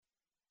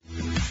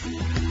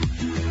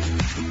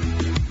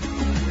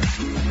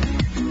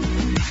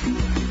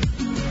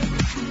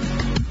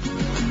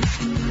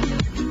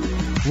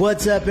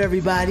What's up,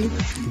 everybody?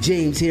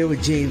 James here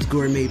with James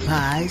Gourmet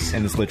Pies.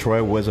 And this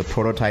LaTroy was a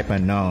prototype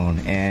unknown.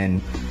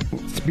 And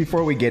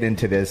before we get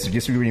into this,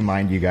 just to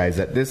remind you guys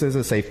that this is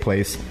a safe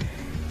place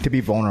to be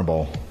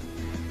vulnerable.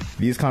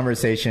 These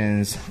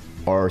conversations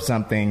are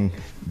something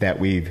that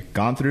we've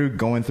gone through,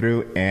 going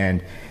through,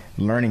 and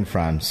learning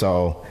from.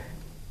 So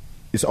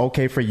it's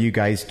okay for you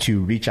guys to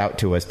reach out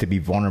to us to be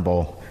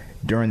vulnerable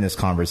during this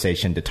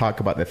conversation, to talk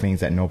about the things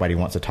that nobody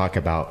wants to talk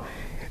about.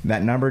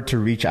 That number to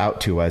reach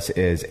out to us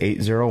is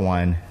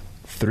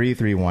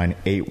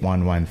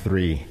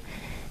 801-331-8113.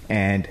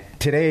 And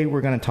today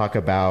we're going to talk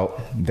about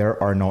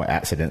there are no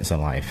accidents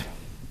in life.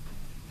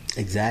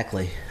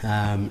 Exactly.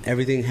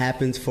 Everything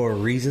happens for a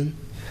reason.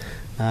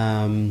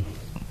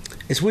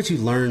 It's what you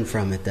learn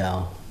from it,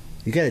 though.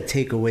 You got to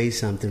take away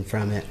something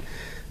from it,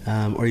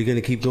 or you're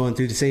going to keep going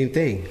through the same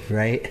thing,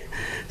 right?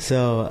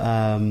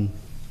 So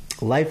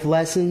life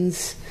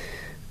lessons,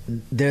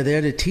 they're there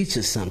to teach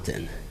us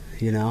something,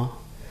 you know?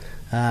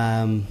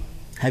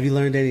 Have you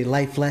learned any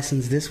life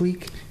lessons this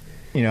week?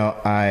 You know,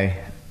 I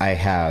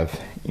have,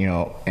 you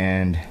know,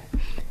 and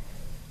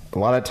a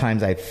lot of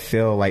times I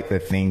feel like the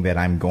thing that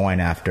I'm going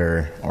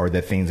after, or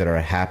the things that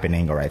are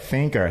happening, or I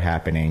think are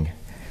happening,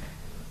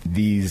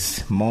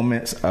 these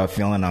moments of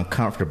feeling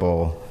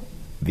uncomfortable,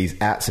 these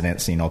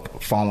accidents, you know,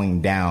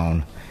 falling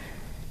down,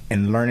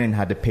 and learning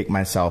how to pick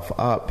myself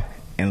up,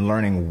 and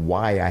learning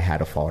why I had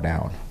to fall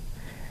down.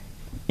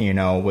 You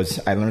know,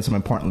 I learned some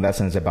important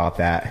lessons about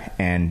that,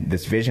 and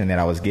this vision that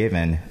I was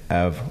given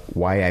of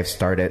why I've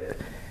started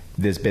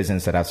this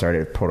business that I've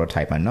started,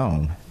 Prototype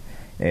Unknown,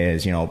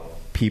 is, you know,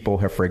 people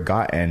have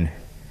forgotten,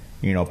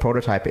 you know,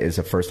 Prototype is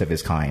the first of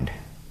its kind.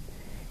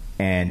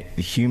 And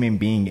the human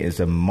being is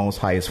the most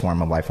highest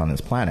form of life on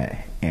this planet.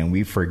 And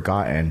we've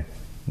forgotten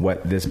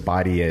what this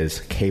body is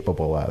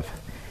capable of.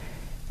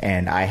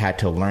 And I had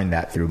to learn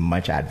that through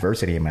much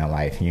adversity in my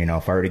life. You know,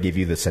 if I were to give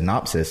you the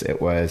synopsis, it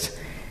was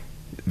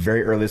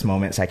very earliest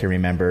moments I can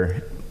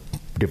remember: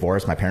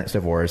 divorce, my parents'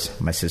 divorce,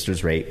 my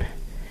sister's rape.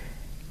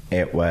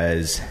 It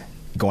was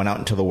going out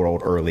into the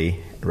world early,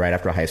 right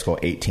after high school,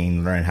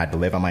 18, learning how to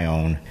live on my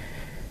own.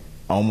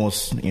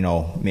 Almost, you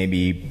know,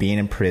 maybe being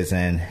in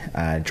prison,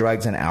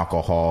 drugs and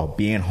alcohol,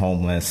 being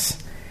homeless,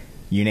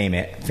 you name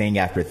it, thing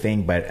after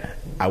thing. But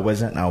I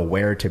wasn't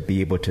aware to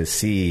be able to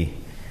see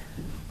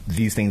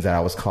these things that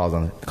I was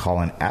calling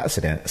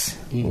accidents.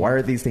 Mm-hmm. Why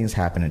are these things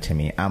happening to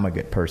me? I'm a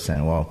good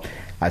person. Well,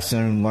 I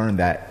soon learned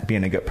that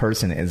being a good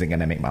person isn't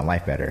going to make my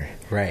life better.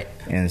 Right.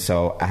 And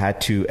so I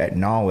had to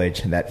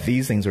acknowledge that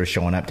these things were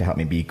showing up to help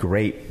me be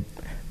great,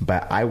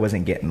 but I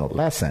wasn't getting the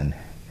lesson.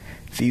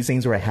 These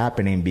things were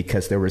happening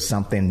because there was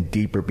something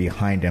deeper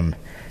behind them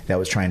that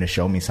was trying to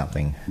show me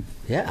something.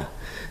 Yeah.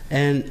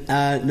 And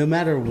no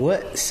matter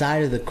what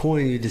side of the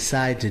coin you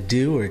decide to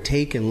do or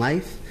take in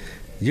life,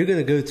 you're going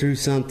to go through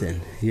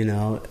something, you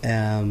know.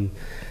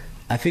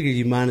 I figure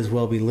you might as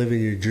well be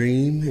living your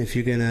dream if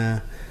you're going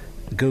to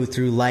go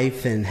through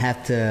life and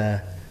have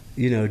to,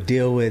 you know,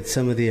 deal with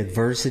some of the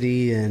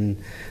adversity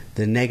and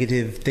the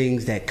negative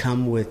things that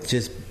come with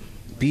just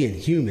being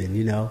human,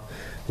 you know.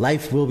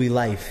 Life will be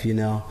life, you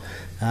know.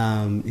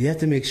 You have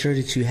to make sure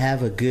that you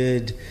have a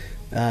good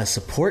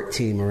support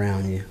team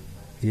around you,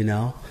 you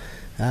know.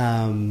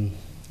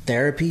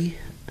 Therapy,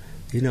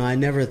 you know,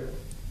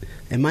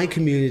 in my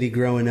community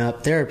growing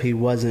up, therapy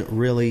wasn't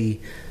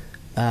really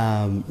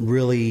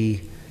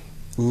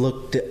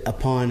looked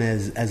upon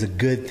as a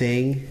good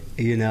thing,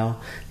 you know.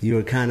 You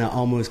were kind of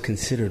almost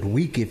considered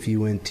weak if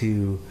you went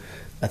to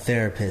a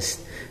therapist.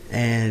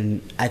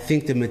 And I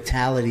think the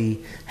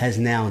mentality has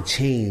now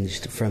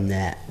changed from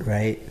that,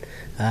 right?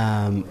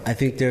 I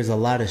think there's a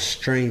lot of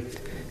strength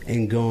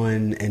in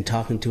going and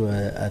talking to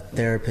a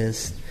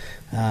therapist.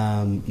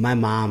 My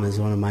mom is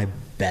one of my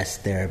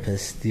best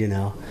therapists, you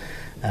know.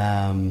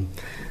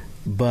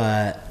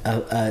 But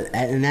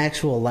an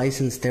actual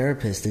licensed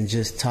therapist, and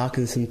just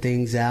talking some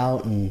things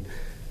out and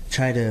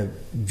try to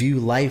view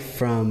life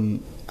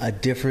from a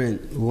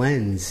different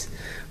lens.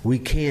 We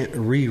can't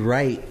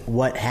rewrite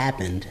what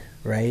happened,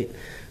 right?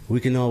 We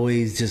can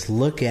always just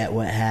look at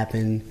what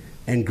happened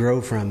and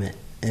grow from it,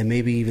 and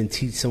maybe even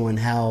teach someone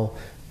how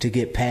to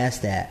get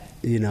past that,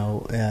 you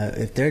know,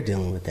 if they're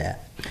dealing with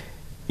that.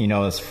 You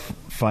know, it's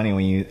funny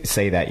when you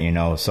say that, you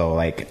know, so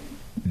like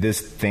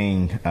this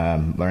thing,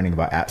 learning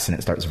about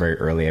accidents starts very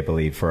early, I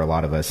believe, for a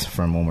lot of us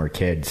from when we're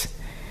kids.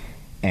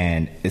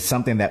 And it's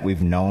something that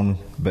we've known,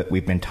 but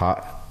we've been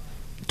taught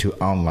to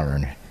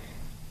unlearn.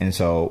 And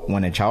so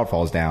when a child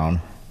falls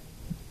down,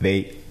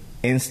 they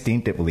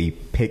instinctively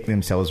pick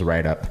themselves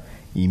right up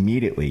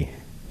immediately,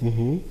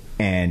 mm-hmm.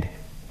 and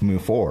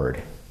move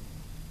forward.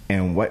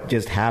 And what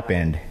just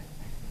happened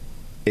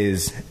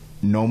is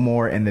no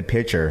more in the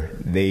picture.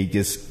 They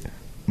just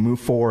move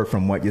forward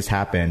from what just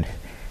happened,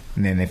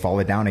 and then they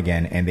fall down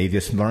again. And they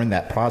just learn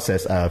that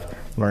process of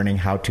learning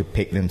how to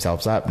pick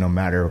themselves up no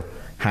matter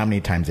how many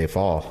times they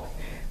fall.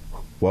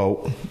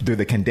 Well, through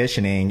the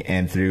conditioning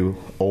and through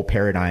old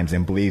paradigms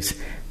and beliefs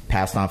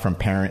passed on from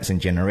parents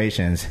and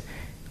generations,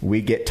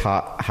 we get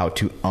taught how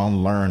to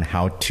unlearn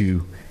how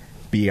to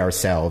be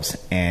ourselves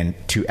and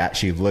to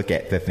actually look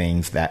at the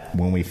things that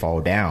when we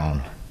fall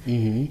down,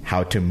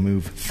 how to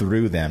move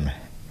through them.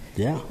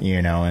 Yeah.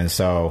 And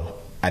so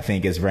I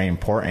think it's very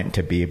important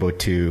to be able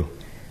to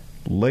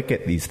look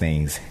at these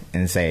things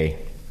and say,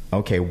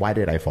 okay, why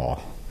did I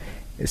fall?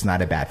 It's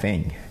not a bad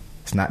thing.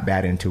 It's not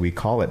bad until we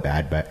call it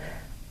bad, but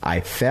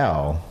I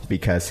fell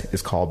because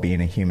it's called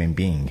being a human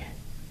being.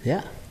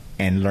 Yeah.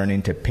 And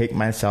learning to pick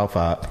myself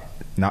up,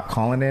 not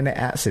calling it an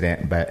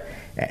accident, but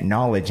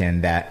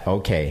acknowledging that,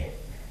 okay,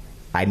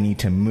 I need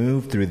to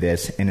move through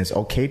this, and it's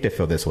okay to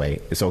feel this way.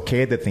 It's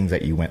okay, the things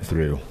that you went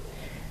through.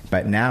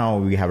 But now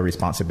we have a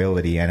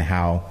responsibility in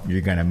how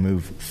you're going to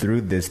move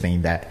through this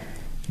thing that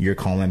you're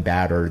calling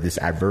bad, or this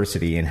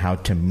adversity, and how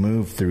to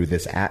move through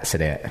this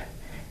accident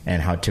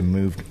and how to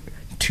move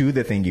to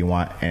the thing you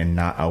want and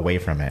not away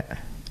from it.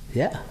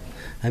 Yeah.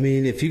 I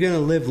mean, if you're going to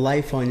live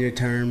life on your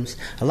terms,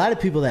 a lot of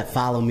people that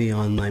follow me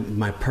on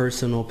my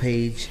personal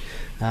page,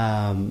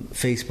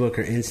 Facebook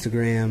or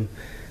Instagram,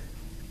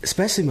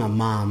 especially my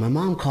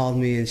mom called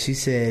me and she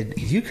said,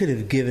 you could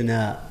have given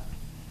up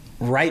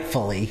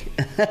rightfully,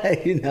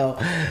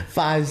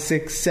 5,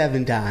 6,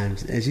 7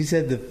 times. And she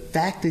said, the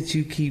fact that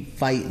you keep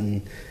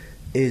fighting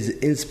is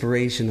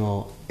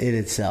inspirational in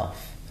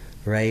itself,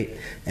 right?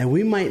 And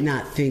we might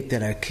not think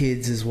that our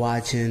kids is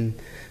watching.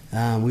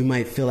 We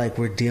might feel like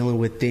we're dealing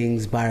with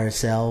things by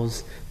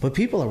ourselves, but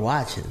people are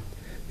watching,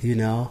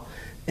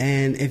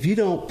 And if you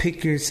don't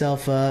pick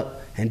yourself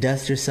up and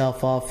dust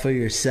yourself off for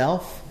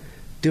yourself,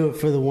 do it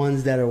for the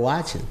ones that are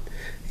watching,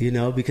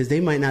 because they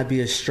might not be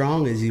as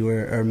strong as you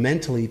or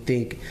mentally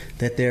think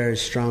that they're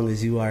as strong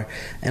as you are.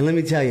 And let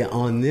me tell you,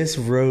 on this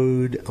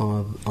road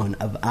of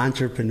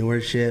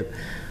entrepreneurship,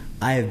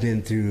 I have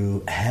been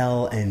through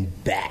hell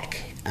and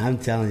back. I'm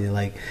telling you,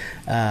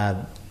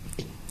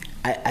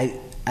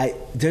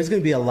 there's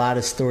going to be a lot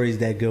of stories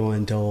that go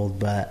untold,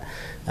 but,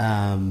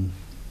 I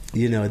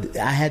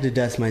had to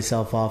dust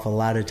myself off a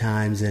lot of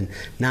times and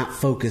not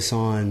focus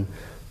on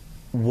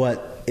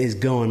what is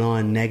going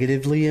on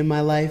negatively in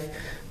my life,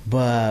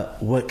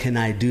 but what can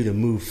I do to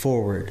move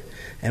forward?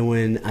 And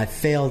when I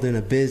failed in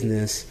a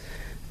business,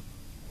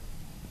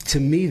 to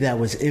me, that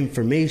was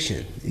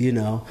information.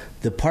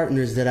 The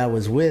partners that I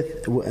was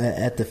with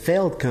at the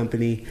failed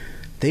company,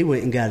 they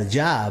went and got a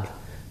job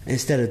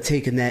instead of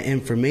taking that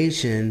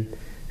information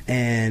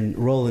and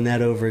rolling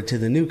that over to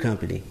the new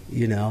company,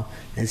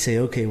 and say,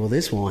 okay, well,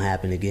 this won't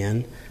happen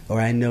again,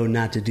 or I know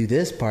not to do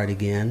this part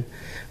again,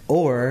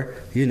 or,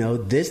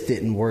 this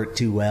didn't work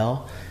too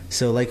well.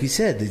 So like you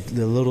said,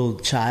 the little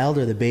child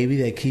or the baby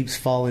that keeps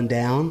falling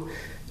down,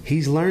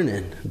 he's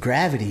learning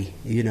gravity.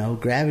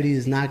 Gravity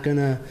is not going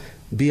to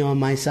be on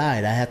my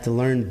side. I have to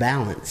learn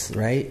balance,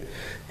 right?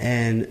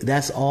 And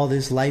that's all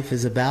this life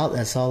is about.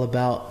 That's all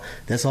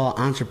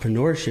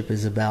entrepreneurship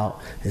is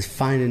about, is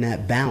finding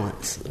that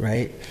balance,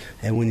 right?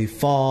 And when you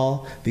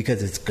fall,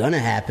 because it's going to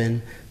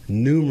happen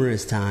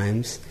numerous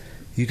times,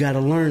 you got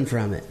to learn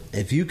from it.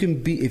 If you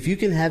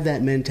can have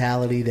that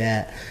mentality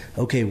that,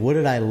 okay, what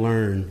did I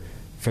learn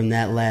from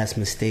that last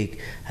mistake?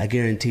 I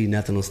guarantee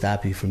nothing will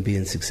stop you from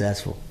being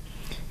successful.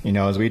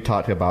 As we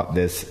talked about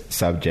this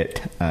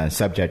subject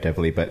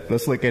subjectively, but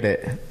let's look at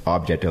it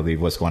objectively,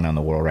 what's going on in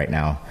the world right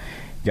now.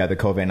 You got the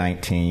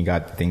COVID-19, you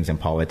got things in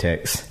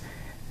politics,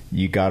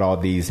 you got all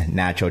these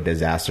natural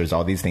disasters,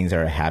 all these things that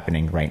are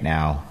happening right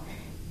now.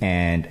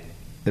 And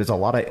there's a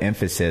lot of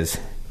emphasis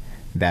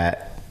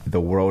that the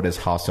world is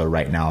hostile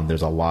right now.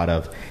 There's a lot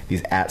of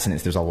these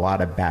accidents, there's a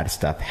lot of bad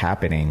stuff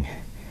happening.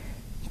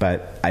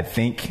 But I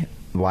think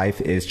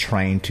life is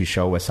trying to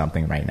show us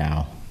something right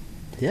now.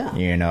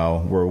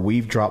 Yeah. Where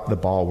we've dropped the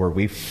ball, where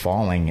we've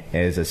fallen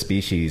as a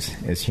species,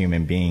 as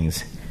human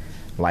beings,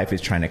 life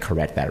is trying to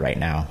correct that right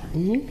now.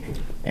 Mm-hmm.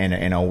 And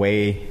in a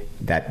way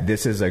that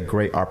this is a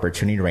great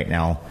opportunity right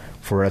now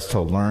for us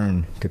to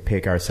learn to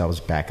pick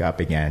ourselves back up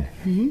again,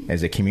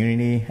 as a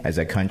community, as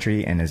a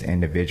country, and as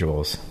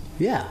individuals.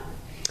 Yeah.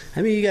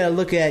 I mean, you got to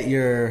look at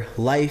your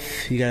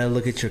life. You got to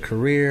look at your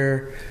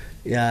career.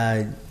 You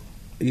got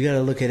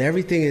to look at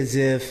everything as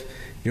if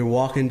you're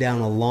walking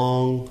down a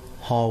long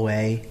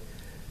hallway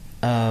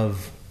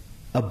of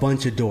a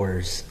bunch of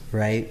doors,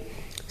 right?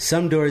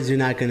 Some doors you're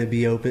not going to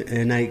be open,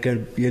 and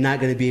you're not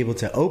going to be able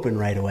to open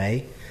right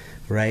away,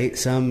 right?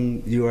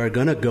 Some you are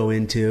going to go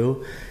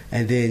into,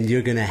 and then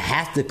you're going to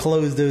have to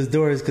close those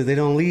doors because they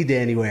don't lead to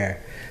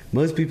anywhere.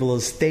 Most people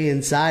will stay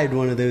inside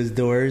one of those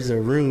doors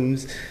or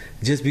rooms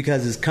just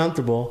because it's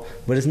comfortable,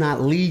 but it's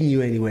not leading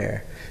you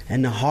anywhere.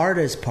 And the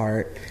hardest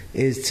part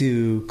is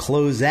to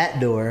close that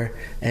door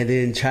and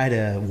then try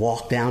to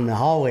walk down the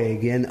hallway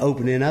again,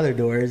 opening other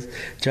doors,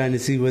 trying to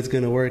see what's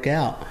going to work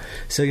out.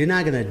 So you're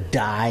not going to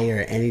die or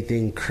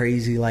anything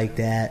crazy like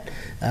that.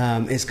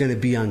 It's going to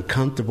be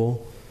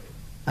uncomfortable.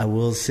 I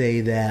will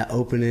say that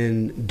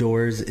opening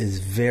doors is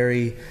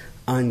very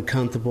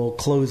uncomfortable.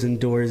 Closing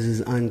doors is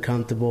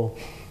uncomfortable.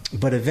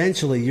 But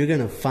eventually you're going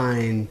to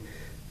find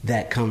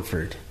that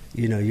comfort.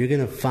 You're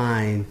going to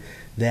find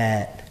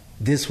that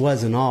this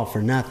wasn't all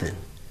for nothing,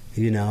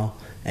 and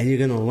you're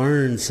going to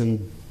learn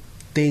some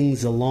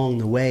things along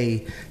the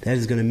way that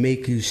is going to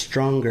make you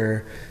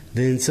stronger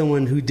than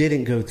someone who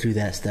didn't go through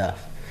that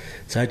stuff.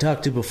 So I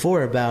talked to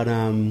before about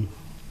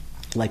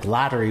like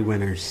lottery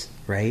winners,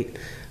 right?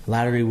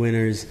 Lottery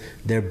winners,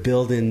 they're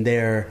building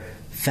their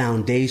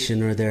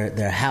foundation or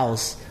their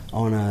house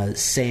on a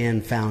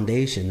sand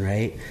foundation,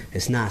 right?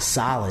 It's not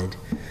solid.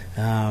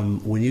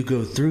 When you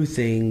go through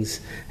things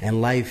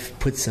and life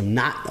puts some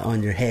knot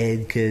on your head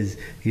because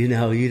you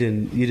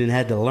didn't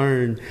have to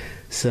learn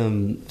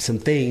some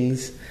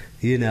things,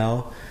 you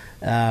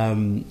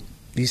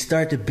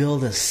start to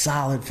build a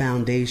solid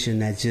foundation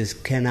that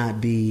just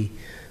cannot be,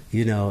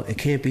 it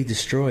can't be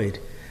destroyed.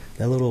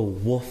 That little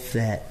wolf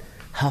that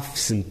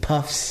huffs and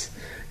puffs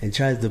and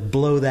tries to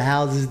blow the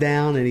houses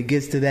down, and he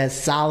gets to that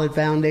solid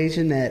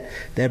foundation,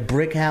 that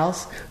brick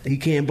house, he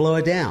can't blow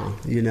it down,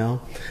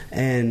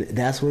 And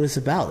that's what it's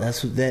about.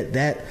 That's what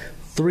that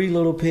Three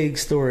Little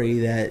Pigs story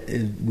that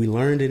we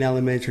learned in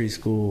elementary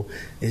school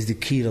is the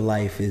key to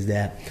life, is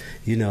that,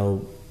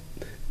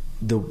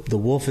 the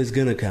wolf is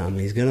going to come.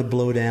 He's going to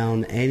blow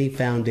down any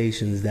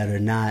foundations that are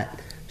not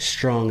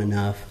strong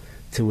enough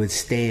to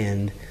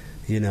withstand,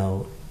 his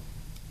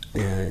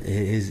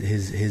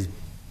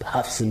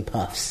huffs and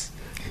puffs.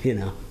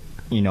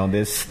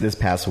 This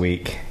past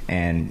week,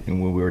 and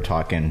when we were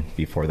talking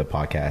before the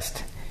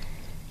podcast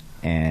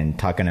and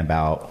talking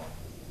about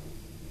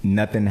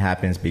nothing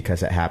happens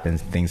because it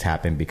happens, things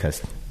happen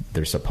because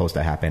they're supposed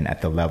to happen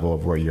at the level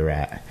of where you're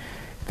at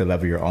the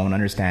level of your own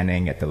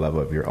understanding, at the level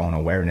of your own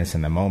awareness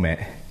in the moment.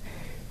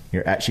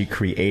 You're actually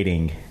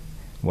creating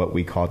what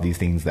we call these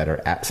things that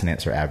are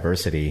accidents or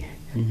adversity.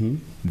 Mm-hmm.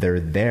 They're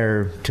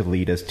there to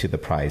lead us to the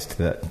prize,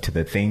 to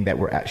the thing that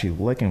we're actually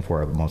looking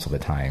for most of the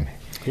time.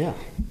 Yeah.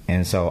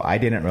 And so I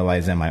didn't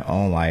realize in my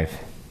own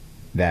life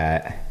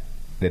that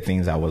the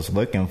things I was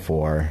looking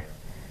for,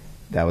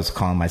 that was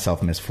calling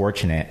myself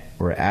misfortunate,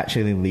 were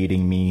actually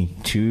leading me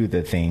to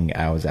the thing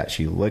I was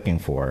actually looking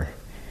for,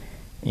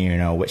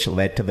 which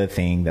led to the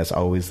thing that's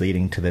always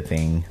leading to the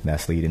thing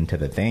that's leading to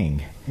the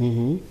thing.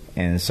 Mm-hmm.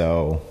 And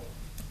so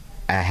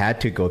I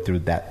had to go through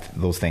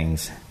those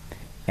things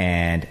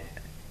and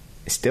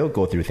still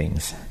go through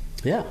things.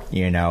 Yeah.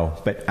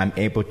 But I'm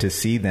able to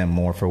see them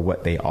more for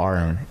what they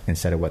are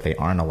instead of what they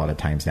aren't a lot of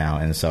times now.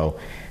 And so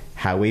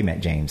how we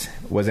met James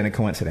wasn't a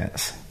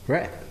coincidence.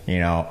 Right.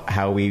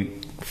 How we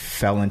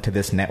fell into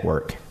this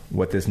network,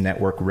 what this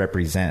network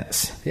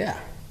represents. Yeah.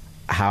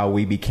 How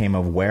we became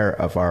aware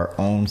of our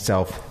own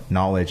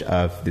self-knowledge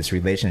of this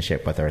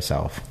relationship with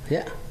ourselves.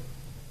 Yeah.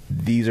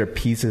 These are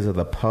pieces of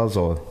the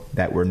puzzle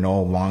that we're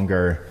no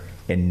longer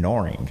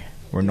ignoring.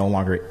 We're no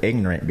longer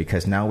ignorant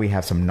because now we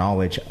have some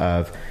knowledge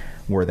of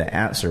where the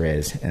answer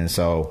is. And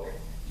so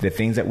the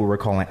things that we were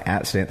calling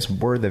accidents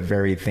were the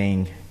very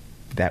thing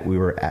that we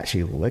were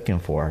actually looking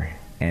for.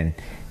 And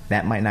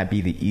that might not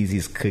be the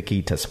easiest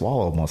cookie to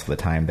swallow most of the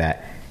time,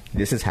 that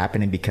this is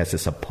happening because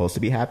it's supposed to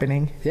be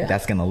happening. Yeah.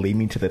 That's going to lead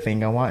me to the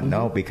thing I want. Mm-hmm.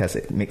 No, because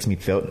it's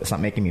not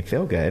making me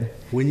feel good.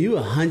 When you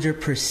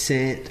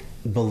 100%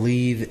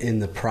 believe in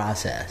the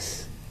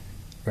process,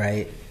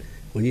 right?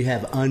 When you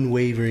have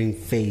unwavering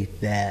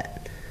faith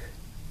that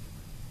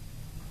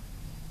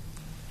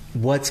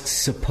what's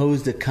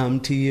supposed to come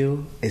to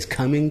you is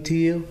coming to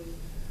you,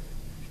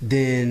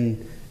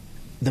 then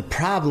the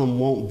problem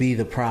won't be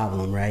the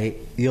problem, right?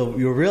 You'll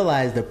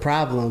realize the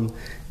problem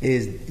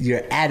is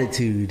your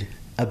attitude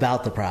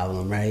about the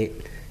problem, right?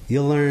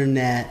 You'll learn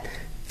that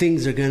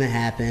things are going to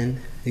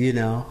happen,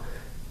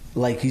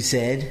 like you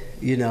said,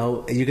 you're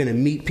going to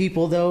meet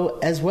people though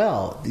as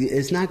well.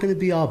 It's not going to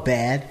be all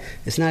bad.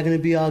 It's not going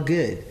to be all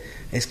good.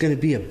 It's going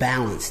to be a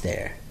balance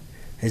there.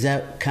 Is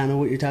that kind of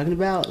what you're talking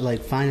about?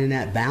 Like finding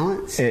that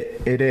balance?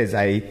 It is.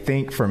 I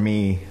think for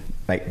me,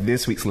 like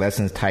this week's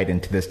lesson is tied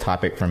into this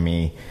topic for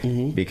me,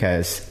 mm-hmm.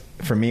 because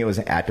for me it was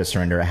an act of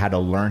surrender. I had to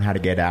learn how to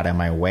get out of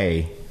my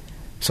way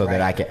so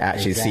that I could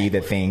actually see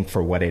the thing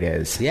for what it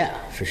is. Yeah,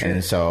 for sure.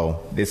 And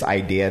so this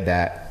idea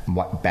that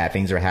bad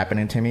things are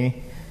happening to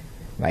me,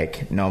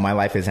 like, no, my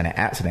life isn't an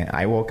accident.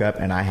 I woke up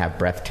and I have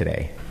breath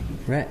today.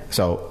 Right.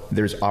 So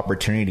there's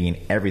opportunity in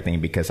everything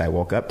because I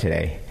woke up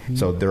today. Mm-hmm.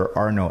 So there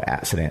are no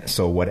accidents.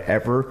 So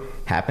whatever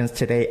happens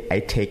today, I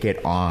take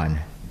it on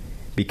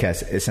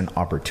because it's an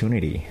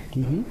opportunity.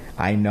 Mm-hmm.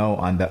 I know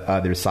on the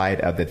other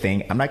side of the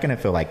thing, I'm not going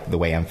to feel like the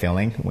way I'm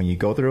feeling. When you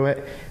go through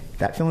it,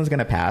 that feeling's going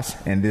to pass,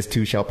 and this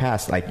too shall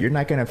pass. Like, you're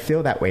not going to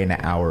feel that way in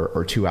an hour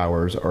or 2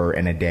 hours or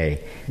in a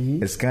day.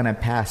 Mm-hmm. It's going to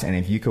pass. And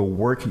if you could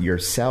work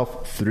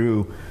yourself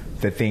through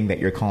the thing that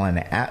you're calling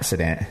an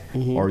accident,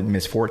 mm-hmm. or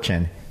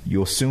misfortune,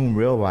 you'll soon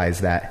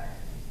realize that,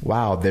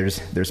 wow,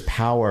 there's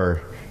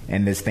power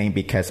in this thing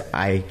because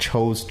I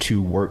chose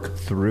to work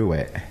through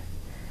it.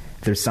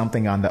 There's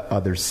something on the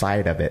other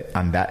side of it,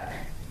 on that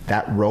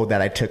road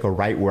that I took a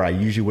right where I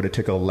usually would have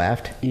took a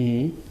left.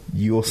 Mm-hmm.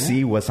 You'll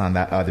see what's on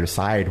that other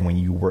side when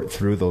you work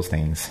through those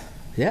things.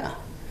 Yeah.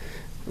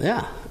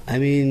 Yeah. I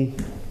mean,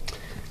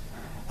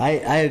 I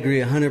agree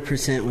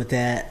 100% with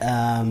that.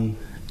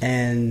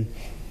 And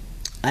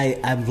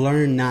I've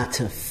learned not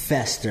to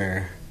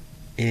fester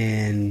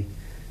in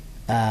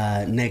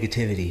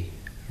negativity,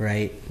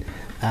 right?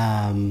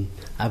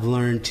 I've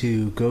learned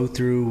to go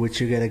through what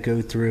you're going to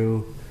go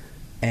through.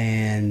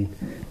 And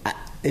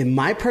in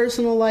my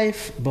personal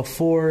life,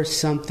 before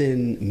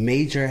something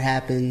major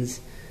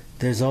happens,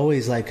 there's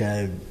always like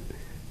a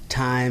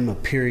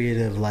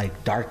period of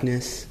like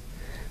darkness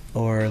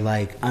or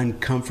like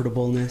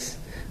uncomfortableness,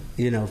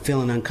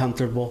 feeling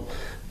uncomfortable.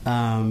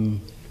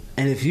 And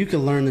if you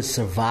can learn to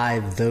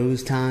survive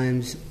those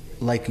times,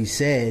 like you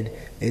said,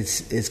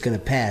 it's going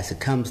to pass. It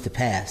comes to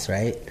pass,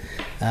 right?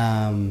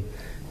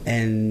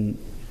 And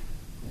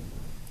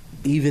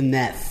even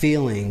that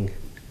feeling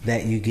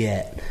that you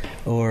get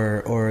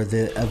or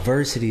the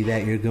adversity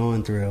that you're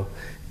going through,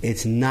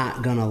 it's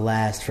not going to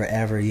last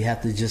forever. You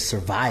have to just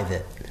survive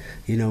it.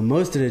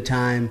 Most of the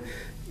time,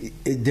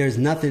 there's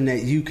nothing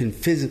that you can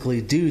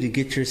physically do to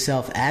get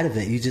yourself out of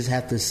it. You just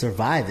have to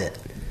survive it,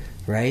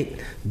 right?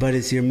 But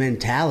it's your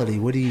mentality.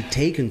 What are you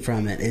taking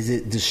from it? Is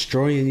it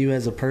destroying you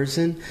as a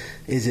person?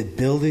 Is it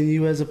building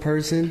you as a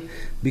person?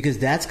 Because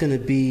that's going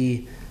to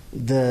be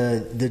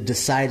the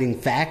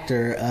deciding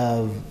factor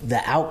of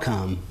the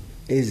outcome.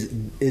 Is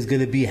going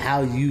to be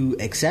how you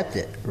accept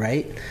it,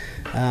 right?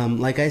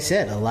 Like I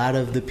said, a lot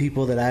of the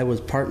people that I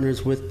was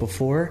partners with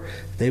before,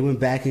 they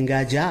went back and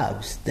got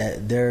jobs.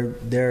 That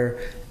their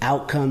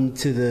outcome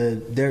to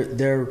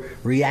their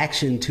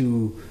reaction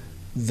to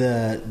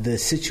the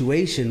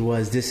situation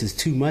was, this is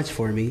too much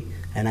for me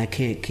and I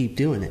can't keep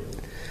doing it.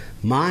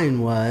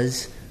 Mine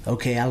was,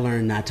 okay, I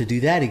learned not to do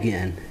that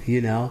again.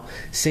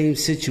 Same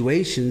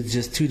situations,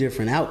 just two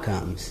different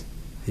outcomes.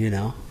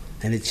 And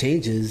it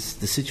changes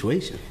the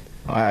situation.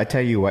 I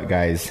tell you what,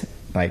 guys,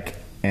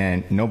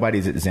 and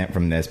nobody's exempt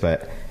from this,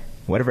 but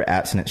whatever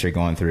accidents you're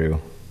going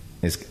through,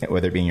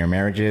 whether it be in your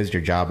marriages,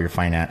 your job, your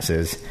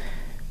finances,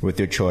 with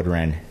your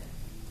children,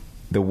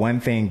 the one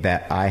thing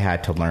that I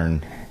had to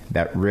learn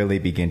that really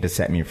began to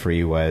set me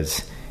free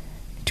was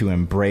to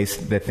embrace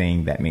the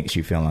thing that makes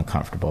you feel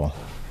uncomfortable,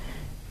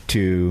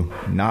 to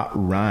not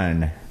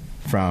run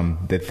from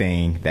the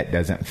thing that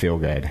doesn't feel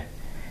good.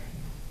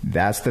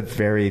 That's the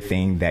very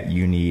thing that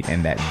you need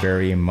in that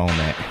very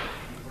moment.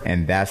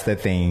 And that's the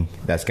thing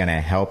that's going to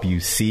help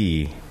you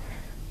see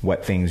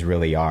what things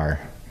really are.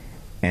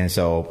 And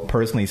so,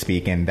 personally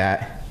speaking,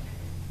 that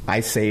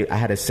I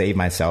had to save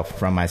myself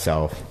from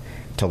myself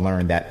to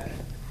learn that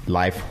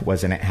life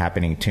wasn't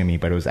happening to me,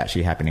 but it was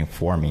actually happening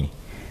for me.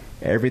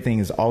 Everything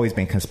has always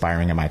been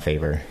conspiring in my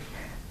favor.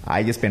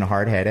 I just been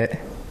hard-headed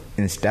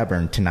and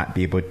stubborn to not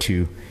be able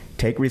to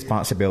take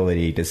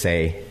responsibility to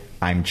say,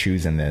 I'm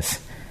choosing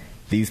this.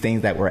 These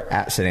things that were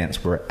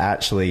accidents were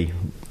actually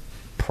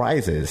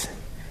prizes.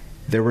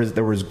 There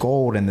was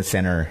gold in the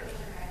center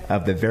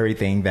of the very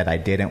thing that I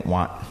didn't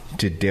want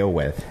to deal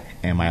with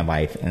in my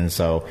life. And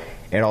so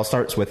it all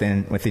starts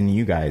within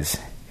you guys.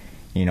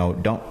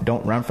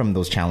 Don't run from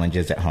those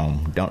challenges at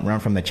home. Don't run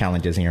from the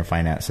challenges in your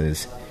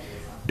finances.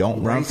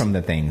 Don't run from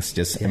the things.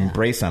 Just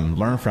embrace them,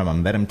 learn from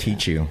them, let them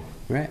teach you.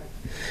 Right.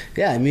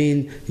 Yeah, I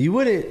mean, you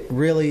wouldn't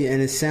really,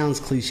 and it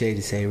sounds cliche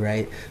to say,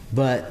 right?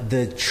 But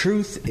the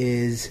truth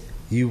is,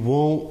 you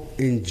won't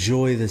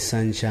enjoy the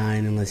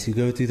sunshine unless you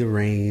go through the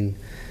rain.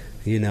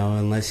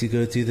 Unless you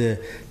go through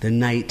the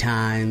night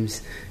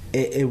times,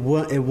 it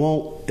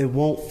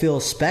won't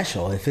feel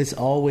special. If it's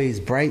always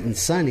bright and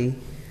sunny,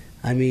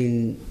 I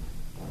mean,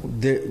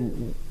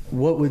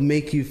 what would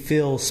make you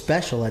feel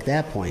special at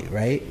that point,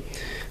 right?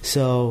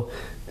 So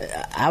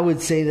I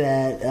would say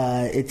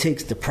that it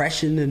takes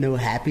depression to know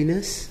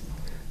happiness.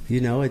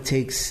 It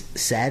takes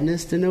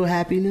sadness to know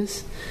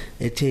happiness.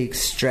 It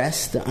takes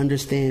stress to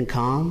understand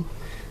calm.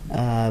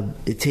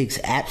 It takes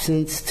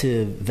absence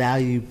to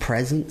value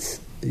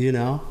presence. You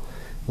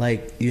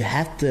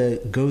have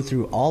to go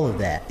through all of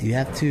that. You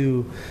have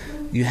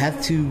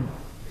to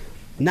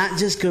not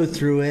just go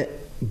through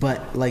it,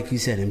 but like you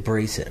said,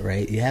 embrace it,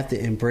 right? You have to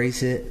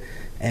embrace it,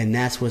 and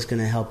that's what's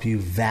going to help you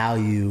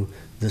value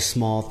the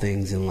small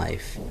things in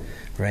life,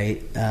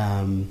 right?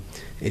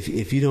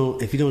 If you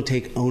don't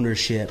take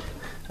ownership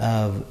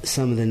of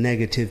some of the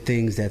negative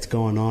things that's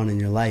going on in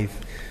your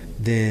life,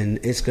 then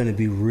it's going to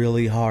be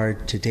really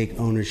hard to take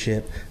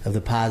ownership of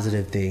the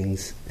positive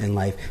things in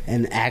life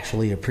and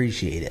actually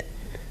appreciate it.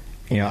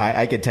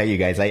 I could tell you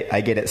guys,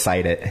 I get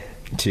excited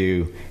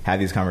to have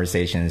these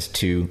conversations,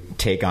 to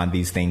take on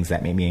these things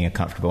that make me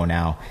uncomfortable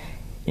now.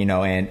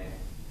 And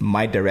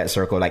my direct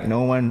circle,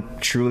 no one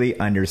truly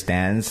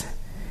understands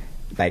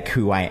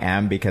who I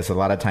am, because a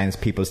lot of times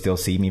people still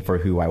see me for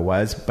who I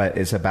was, but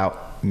it's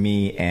about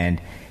me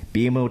and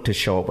being able to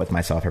show up with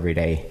myself every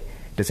day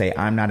to say,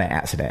 I'm not an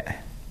accident.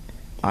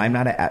 I'm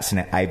not an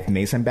accident. I've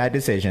made some bad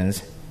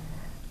decisions.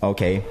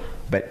 Okay.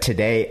 But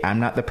today, I'm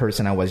not the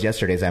person I was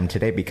yesterday as I am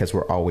today, because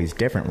we're always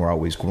different. We're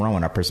always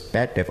growing. Our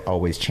perspective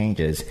always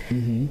changes.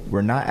 Mm-hmm.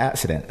 We're not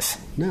accidents.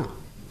 No.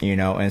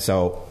 And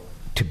so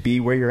to be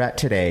where you're at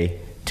today,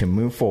 to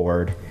move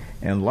forward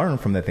and learn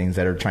from the things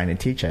that are trying to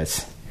teach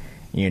us,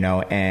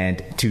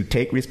 and to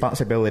take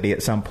responsibility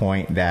at some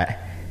point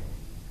that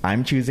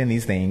I'm choosing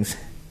these things.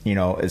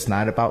 It's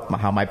not about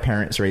how my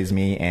parents raised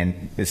me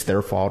and it's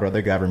their fault or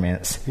the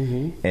government's.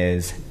 Mm-hmm.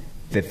 Is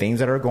the things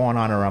that are going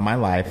on around my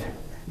life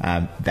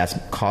that's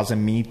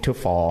causing me to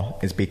fall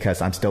is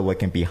because I'm still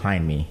looking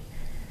behind me.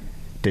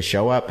 To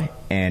show up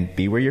and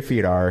be where your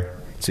feet are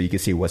so you can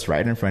see what's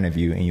right in front of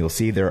you, and you'll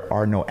see there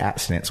are no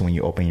accidents when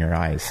you open your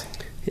eyes.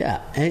 Yeah,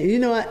 and you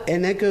know what?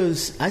 And that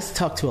goes, I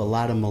talk to a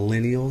lot of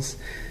millennials.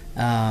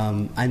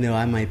 I know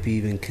I might be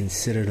even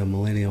considered a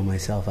millennial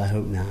myself. I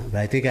hope not, but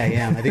I think I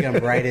am. I think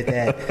I'm right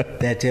at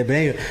that tip. But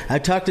anyway, I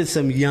talked to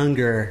some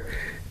younger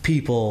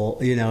people,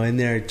 you know, in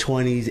their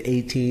 20s,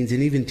 18s,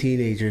 and even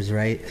teenagers,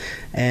 right?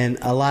 And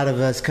a lot of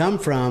us come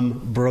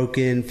from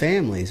broken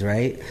families,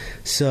 right?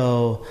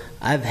 So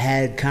I've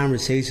had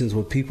conversations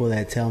with people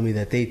that tell me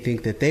that they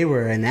think that they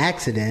were an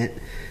accident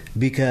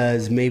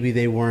because maybe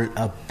they weren't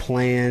a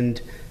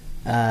planned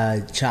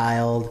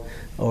child,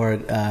 or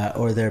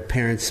their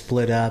parents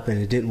split up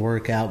and it didn't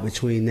work out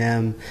between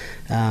them.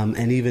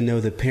 And even though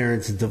the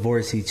parents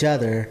divorce each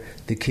other,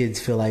 the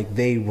kids feel like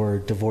they were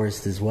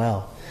divorced as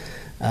well.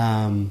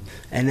 And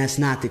that's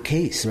not the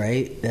case,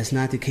 right? That's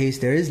not the case.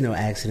 There is no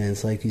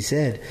accidents, like you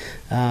said.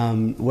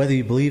 Whether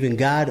you believe in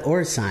God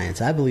or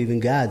science, I believe in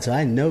God, so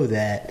I know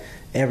that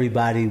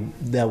everybody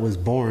that was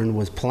born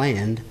was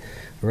planned,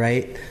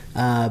 right?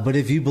 But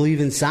if you believe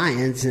in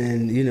science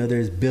and, you know,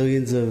 there's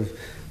billions of,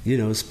 you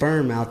know,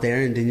 sperm out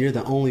there, and then you're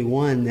the only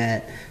one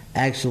that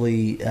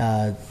actually,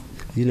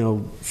 you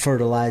know,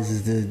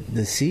 fertilizes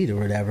the seed or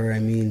whatever, I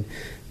mean,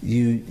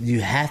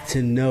 you have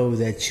to know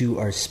that you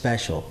are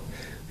special.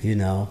 You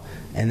know,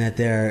 and that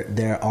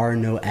there are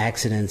no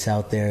accidents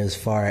out there as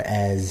far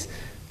as,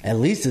 at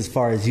least as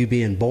far as you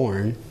being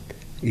born.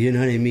 You know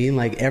what I mean?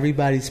 Like,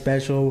 everybody's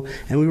special,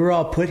 and we were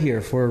all put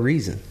here for a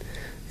reason,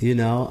 you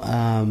know?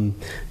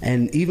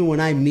 And even when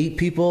I meet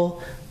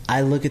people, I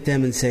look at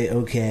them and say,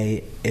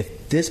 okay,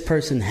 if this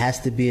person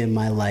has to be in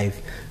my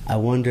life, I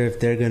wonder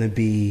if they're going to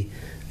be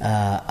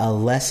a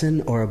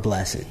lesson or a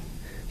blessing.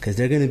 Because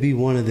they're going to be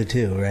one of the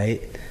two,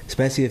 right?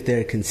 Especially if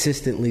they're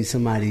consistently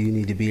somebody you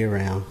need to be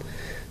around.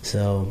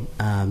 So,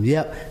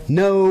 yep,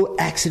 no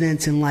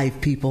accidents in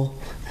life, people.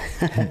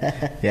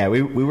 Yeah,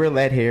 we were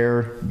led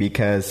here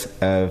because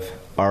of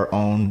our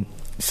own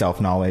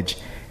self-knowledge.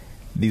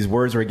 These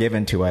words were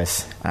given to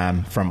us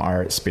from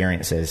our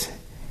experiences.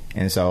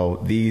 And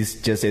so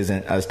these just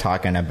isn't us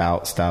talking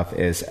about stuff,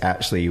 is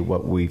actually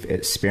what we've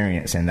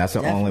experienced. And that's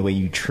the only way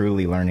you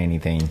truly learn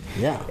anything,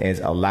 is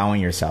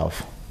allowing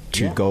yourself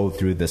to go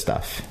through the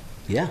stuff.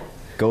 Yeah.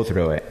 Go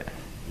through it.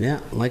 Yeah,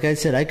 like I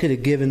said, I could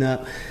have given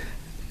up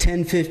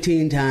 10,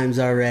 15 times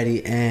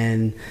already,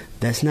 and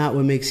that's not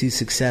what makes you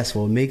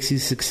successful. What makes you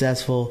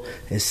successful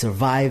is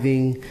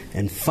surviving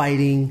and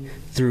fighting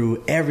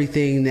through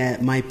everything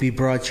that might be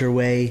brought your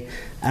way.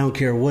 I don't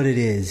care what it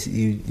is.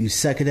 You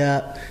suck it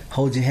up,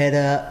 hold your head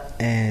up,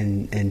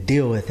 and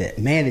deal with it.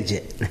 Manage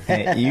it.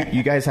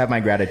 you guys have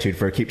my gratitude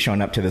for keep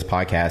showing up to this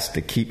podcast,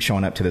 to keep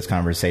showing up to this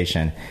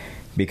conversation,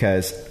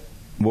 because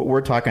what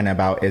we're talking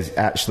about is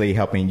actually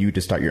helping you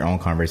to start your own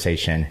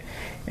conversation.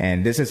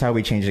 And this is how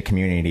we change the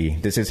community.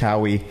 This is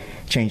how we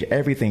change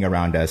everything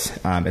around us,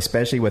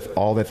 especially with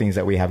all the things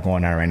that we have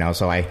going on right now.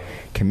 So I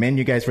commend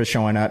you guys for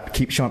showing up.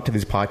 Keep showing up to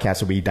this podcast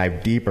so we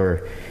dive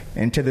deeper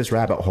into this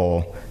rabbit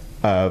hole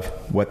of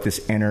what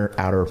this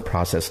inner-outer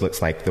process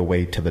looks like, the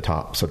way to the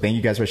top. So thank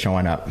you guys for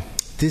showing up.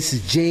 This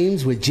is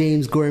James with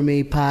James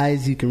Gourmet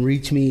Pies. You can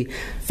reach me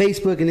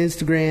Facebook and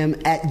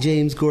Instagram at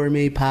James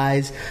Gourmet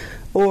Pies,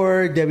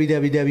 or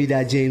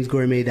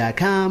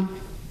www.jamesgourmet.com.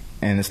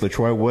 And it's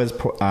LaTroy Woods,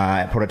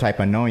 Prototype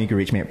Unknown. You can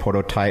reach me at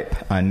Prototype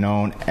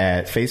Unknown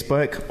at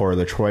Facebook, or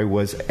LaTroy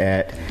Woods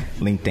at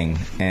LinkedIn.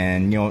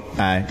 And, you know,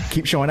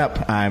 keep showing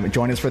up.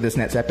 Join us for this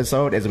next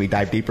episode as we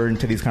dive deeper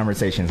into these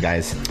conversations,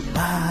 guys.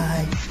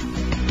 Bye.